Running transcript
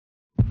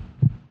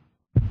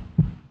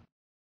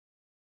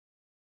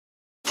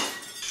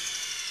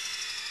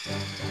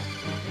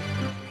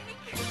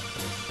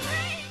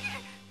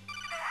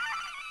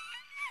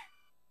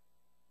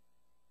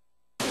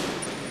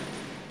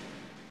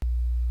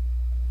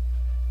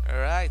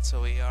Alright,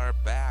 so we are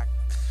back.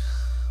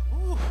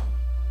 Woo.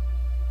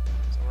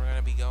 So we're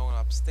gonna be going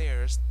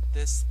upstairs.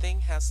 This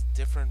thing has a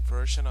different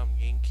version on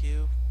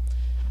GameCube.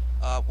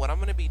 What I'm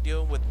gonna be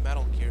doing with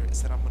Metal Gear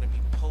is that I'm gonna be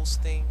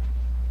posting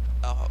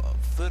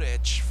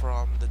footage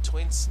from the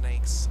Twin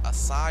Snakes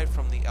aside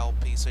from the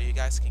LP, so you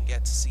guys can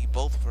get to see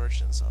both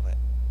versions of it.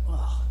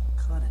 Oh,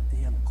 kinda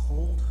damn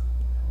cold.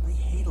 I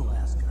hate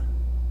Alaska.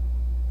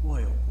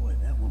 Boy, oh boy,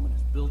 that woman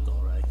is built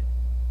all right.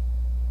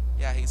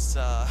 Yeah, he's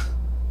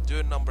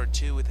doing number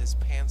 2 with his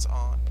pants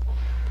on.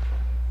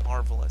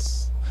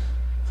 Marvelous.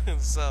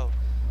 So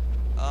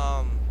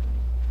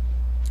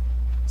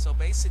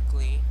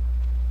basically,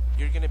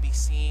 you're gonna be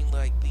seeing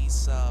like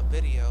these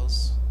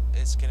videos.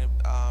 It's gonna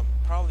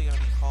probably gonna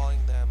be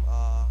calling them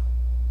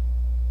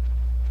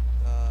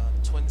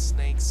Twin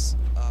Snakes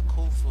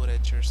cool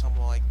footage or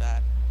something like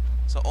that.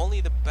 So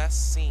only the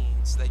best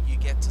scenes that you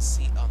get to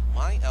see on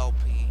my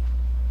LP,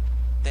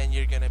 then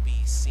you're gonna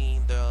be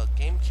seeing the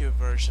GameCube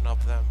version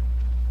of them,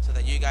 so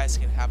that you guys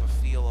can have a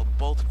feel of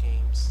both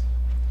games.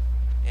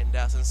 And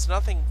since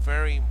nothing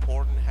very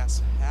important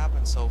has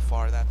happened so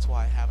far, that's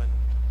why I haven't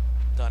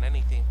done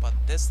anything. But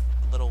this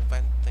little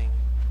vent thing,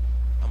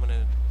 I'm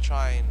gonna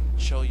try and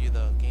show you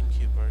the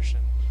GameCube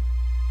version.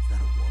 Is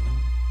that a woman?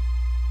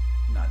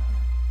 Not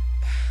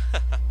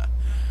him.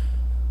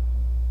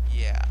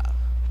 Yeah.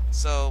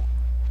 So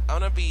I'm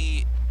gonna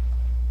be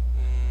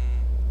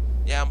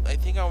I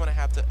think I'm gonna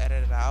have to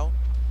edit it out,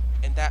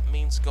 and that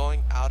means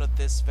going out of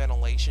this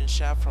ventilation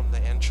shaft from the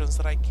entrance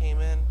that I came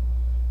in,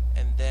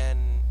 and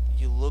then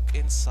you look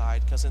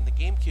inside, because in the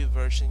GameCube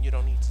version you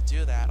don't need to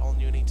do that. All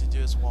you need to do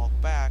is walk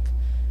back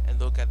and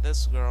look at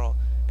this girl,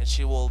 and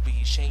she will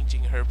be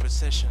changing her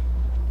position.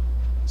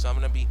 So I'm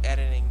gonna be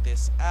editing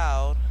this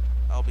out.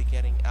 I'll be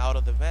getting out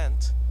of the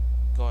vent,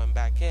 going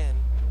back in,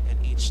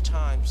 and each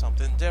time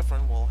something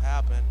different will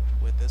happen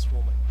with this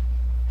woman.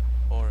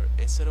 Or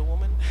is it a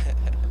woman?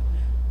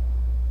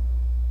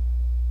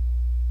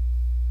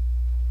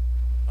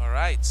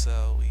 Alright,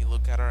 so we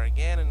look at her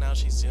again, and now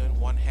she's doing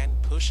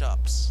one-hand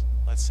push-ups.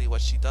 Let's see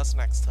what she does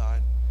next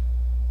time.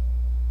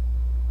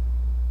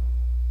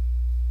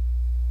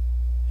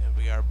 And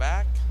we are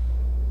back.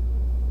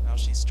 Now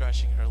she's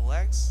stretching her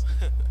legs.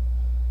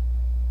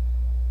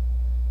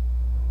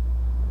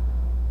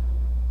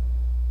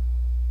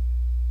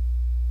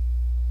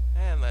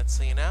 And let's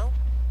see now.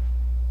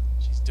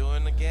 She's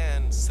doing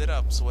again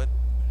sit-ups with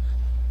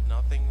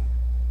nothing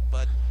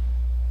but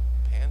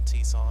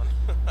panties on.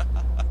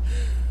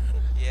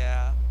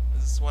 Yeah,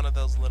 this is one of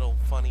those little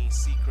funny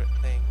secret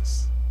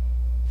things.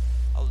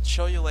 I'll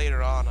show you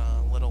later on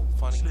a little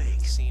funny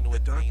scene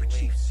with the DARPA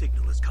chief's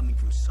signal is coming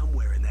from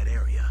somewhere in that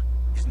area.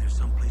 Isn't there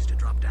some place to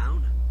drop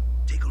down?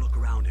 Take a look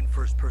around in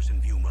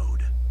first-person view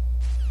mode.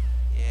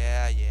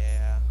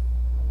 Yeah.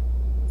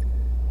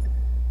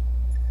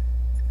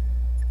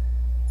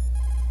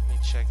 Let me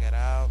check it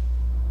out.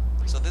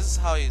 So this is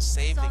how you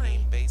save the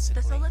game,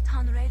 basically. The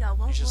Soliton radar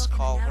won't You just work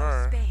call in a narrow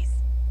her, space.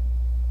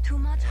 Too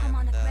much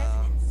harmonic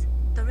resonance.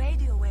 The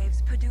radio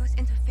waves produce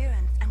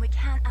interference, and we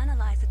can't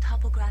analyze the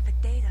topographic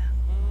data.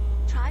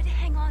 Try to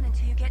hang on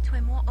until you get to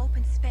a more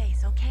open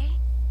space, okay?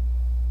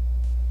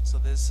 So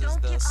this is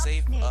the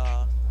save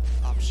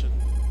option.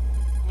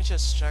 Let me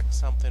just check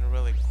something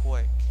really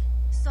quick.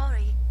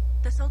 Sorry,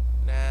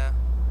 Nah,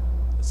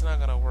 it's not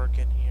gonna work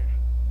in here.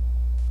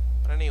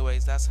 But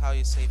anyways, that's how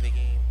you save the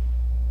game.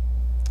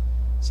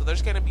 So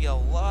there's gonna be a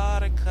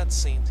lot of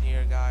cutscenes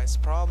here, guys,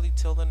 probably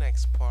till the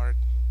next part.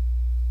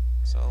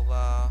 So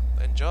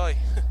enjoy.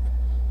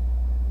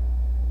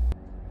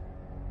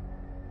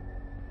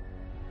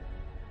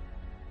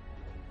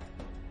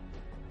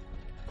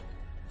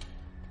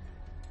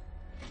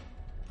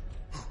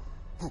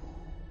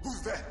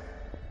 Who's that?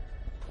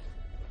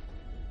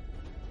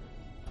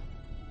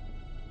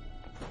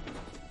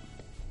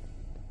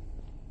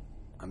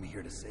 I'm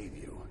here to save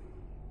you.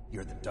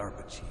 You're the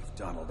DARPA chief,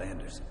 Donald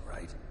Anderson,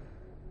 right?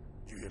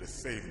 You here to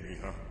save me,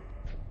 huh?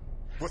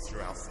 What's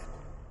your outfit?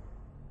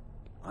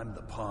 I'm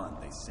the pawn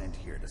they sent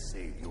here to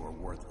save your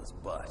worthless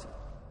butt.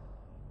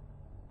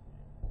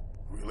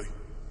 Really?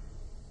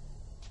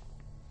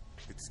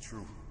 It's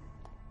true.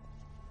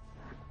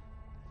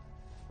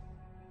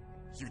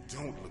 You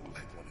don't look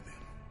like one of them.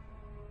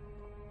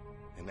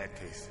 In that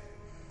case,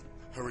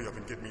 hurry up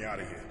and get me out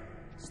of here.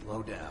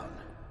 Slow down.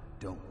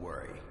 Don't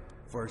worry.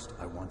 First,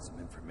 I want some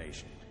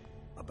information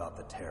about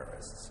the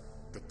terrorists.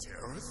 The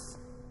terrorists?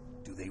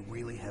 Do they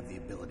really have the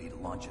ability to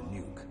launch a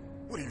nuke?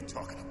 What are you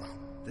talking about?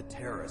 The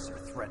terrorists are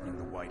threatening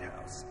the White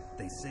House.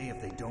 They say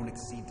if they don't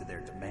accede to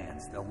their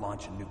demands, they'll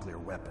launch a nuclear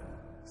weapon.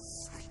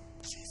 Sweet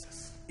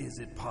Jesus. Is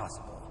it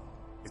possible?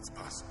 It's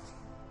possible.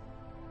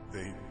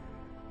 They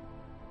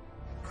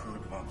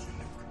could launch a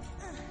nuke.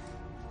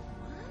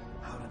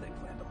 How do they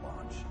plan to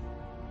launch?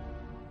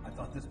 I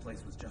thought this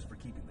place was just for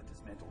keeping the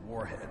dismantled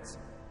warheads.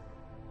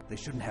 They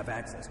shouldn't have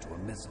access to a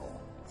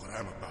missile. What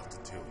I'm about to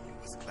tell you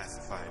is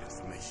classified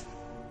information.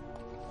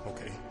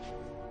 Okay?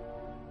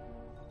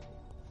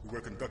 We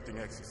were conducting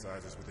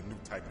exercises with a new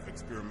type of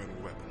experimental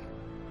weapon.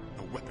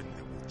 A weapon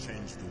that will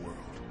change the world.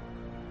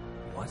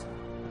 What?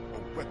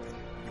 A weapon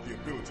with the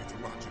ability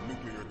to launch a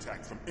nuclear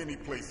attack from any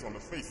place on the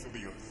face of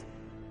the Earth.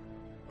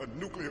 A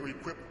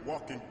nuclear-equipped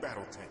walking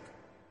battle tank.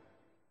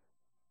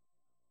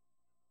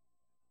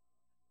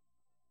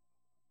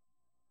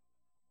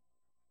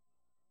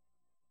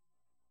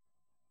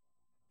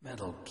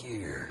 Metal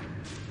Gear.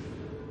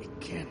 It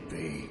can't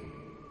be.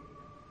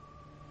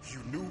 You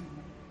knew?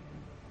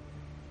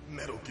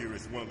 Metal Gear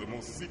is one of the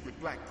most secret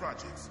black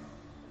projects.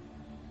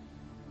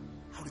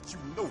 How did you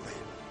know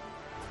that?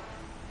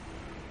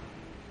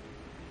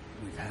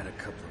 We've had a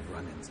couple of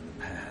run-ins in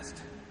the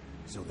past.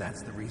 So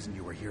that's the reason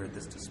you were here at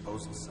this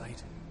disposal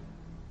site?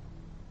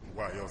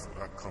 Why else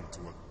would I come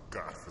to a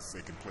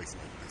godforsaken place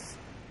like this?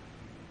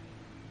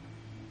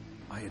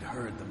 I had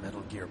heard the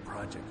Metal Gear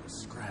project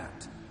was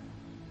scrapped.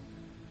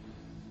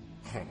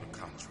 On the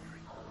contrary,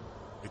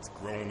 it's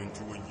grown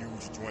into a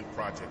huge joint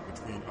project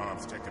between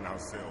Armstech and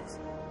ourselves.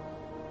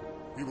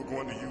 We were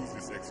going to use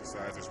this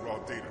exercise as raw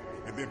data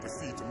and then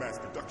proceed to mass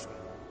production.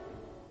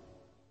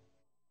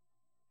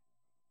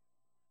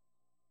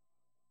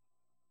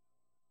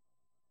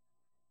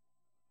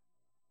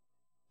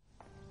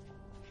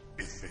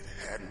 If it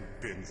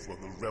hadn't been for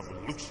the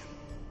revolution.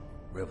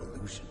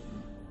 Revolution?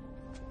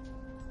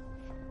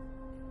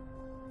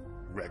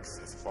 Rex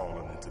has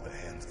fallen into the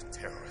hands of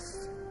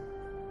terrorists.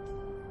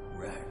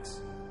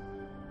 Rex?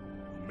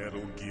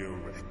 Metal Gear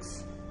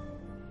Rex.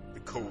 The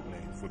code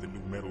name for the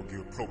new Metal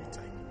Gear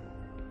prototype.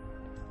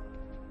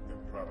 They're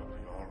probably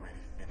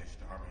already finished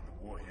arming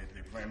the warhead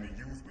they plan to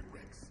use with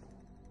Rex.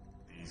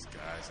 These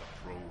guys are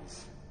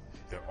pros.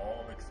 They're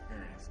all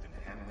experienced in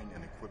handling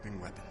and equipping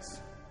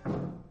weapons.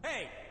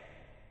 Hey!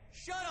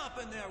 Shut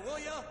up in there, will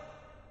ya?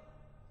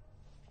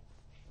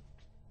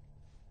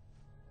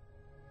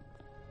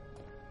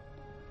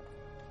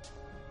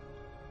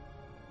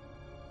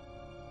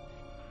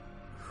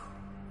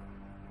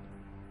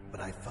 But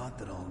I thought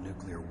that all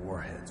nuclear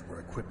warheads were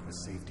equipped with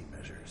safety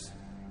measures.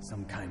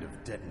 Some kind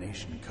of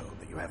detonation code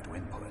that you have to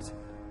input.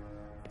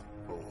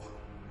 Oh,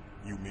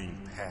 you mean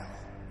PAL?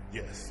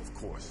 Yes, of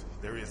course,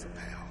 there is a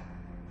PAL.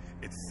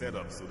 It's set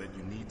up so that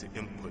you need to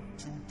input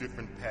 2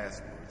 different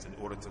passwords in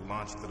order to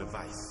launch the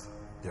device.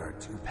 There are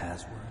 2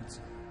 passwords?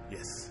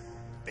 Yes,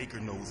 Baker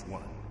knows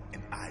one,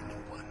 and I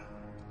know one.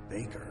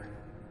 Baker?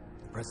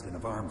 The president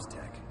of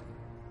Armstech?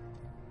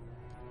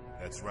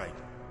 That's right.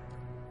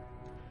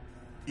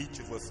 Each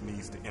of us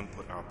needs to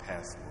input our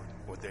password,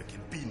 or there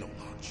can be no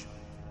launch.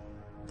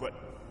 But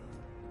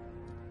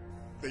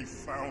they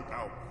found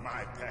out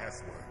my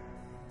password.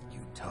 You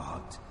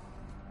talked?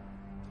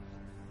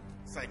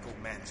 Psycho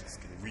Mantis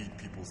can read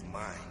people's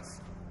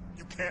minds.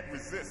 You can't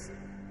resist.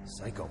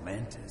 Psycho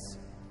Mantis?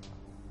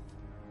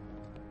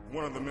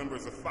 One of the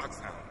members of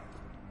Foxhound.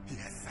 He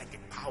has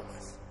psychic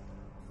powers.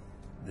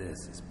 This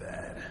is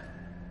bad.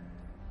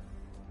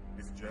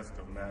 It's just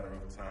a matter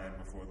of time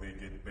before they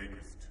get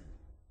Baker's too.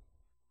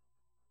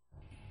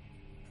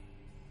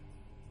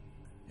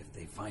 If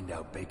they find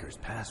out Baker's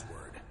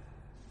password...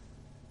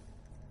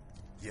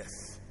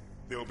 Yes,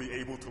 they'll be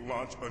able to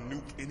launch a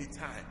nuke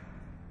anytime.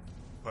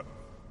 But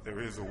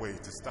there is a way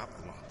to stop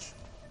the launch.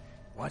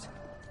 What?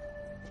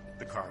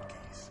 The card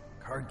keys.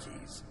 Card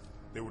keys?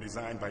 They were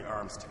designed by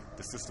Armstech,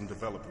 the system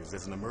developers,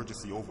 as an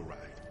emergency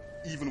override.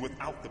 Even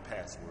without the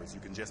passwords, you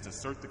can just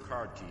insert the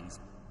card keys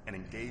and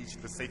engage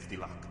the safety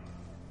lock.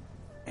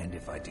 And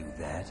if I do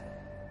that?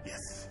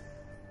 Yes.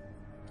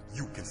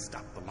 You can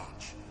stop the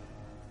launch.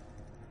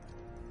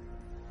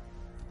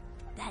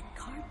 That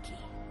card key.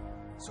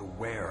 So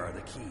where are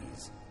the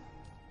keys?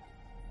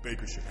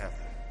 Baker should have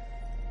them.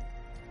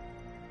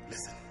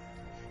 Listen,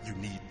 you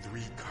need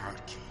 3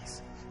 card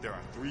keys. There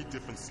are 3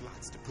 different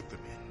slots to put them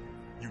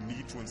in. You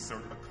need to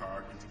insert a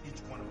card into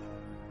each one of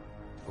them.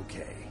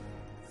 Okay,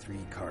 3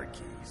 card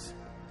keys.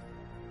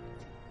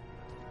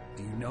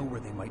 Do you know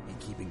where they might be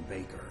keeping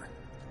Baker?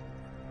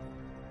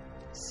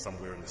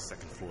 Somewhere in the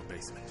 2nd floor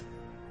basement.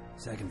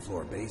 2nd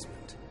floor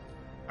basement?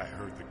 I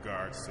heard the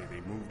guards say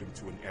they moved him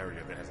to an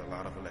area that has a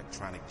lot of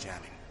electronic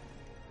jamming.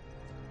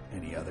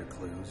 Any other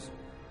clues?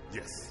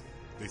 Yes,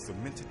 they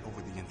cemented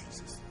over the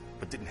entrances,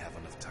 but didn't have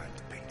enough time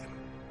to paint them.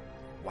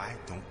 Why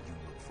don't you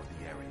look for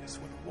the areas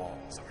where the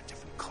walls are a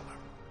different color?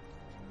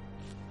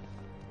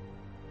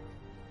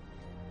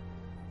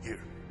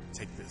 Here,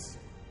 take this.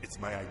 It's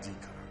my ID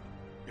card.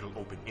 It'll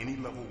open any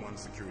level 1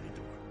 security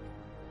door.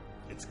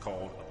 It's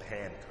called a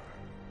PAN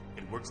card.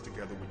 It works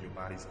together with your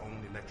body's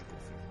own electrical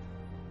field.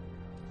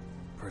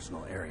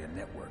 Personal area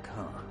network,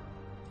 huh?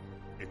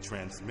 It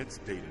transmits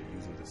data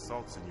using the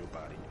salts in your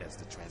body as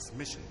the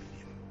transmission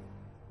medium.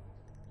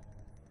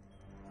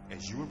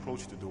 As you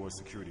approach the door's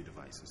security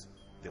devices,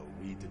 they'll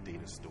read the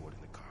data stored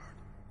in the card.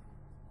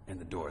 And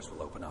the doors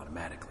will open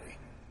automatically.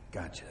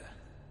 Gotcha.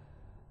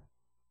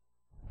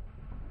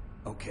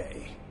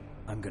 Okay,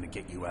 I'm gonna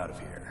get you out of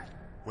here.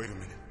 Wait a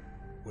minute.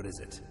 What is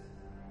it?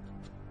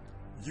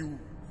 You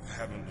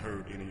haven't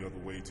heard any other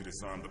way to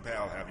disarm the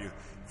PAL, have you?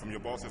 From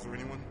your bosses or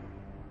anyone?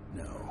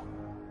 No.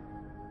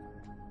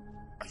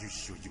 Are you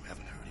sure you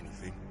haven't heard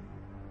anything?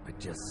 I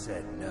just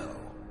said no.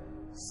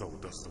 So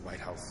does the White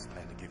House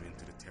plan to give in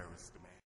to the terrorist demand?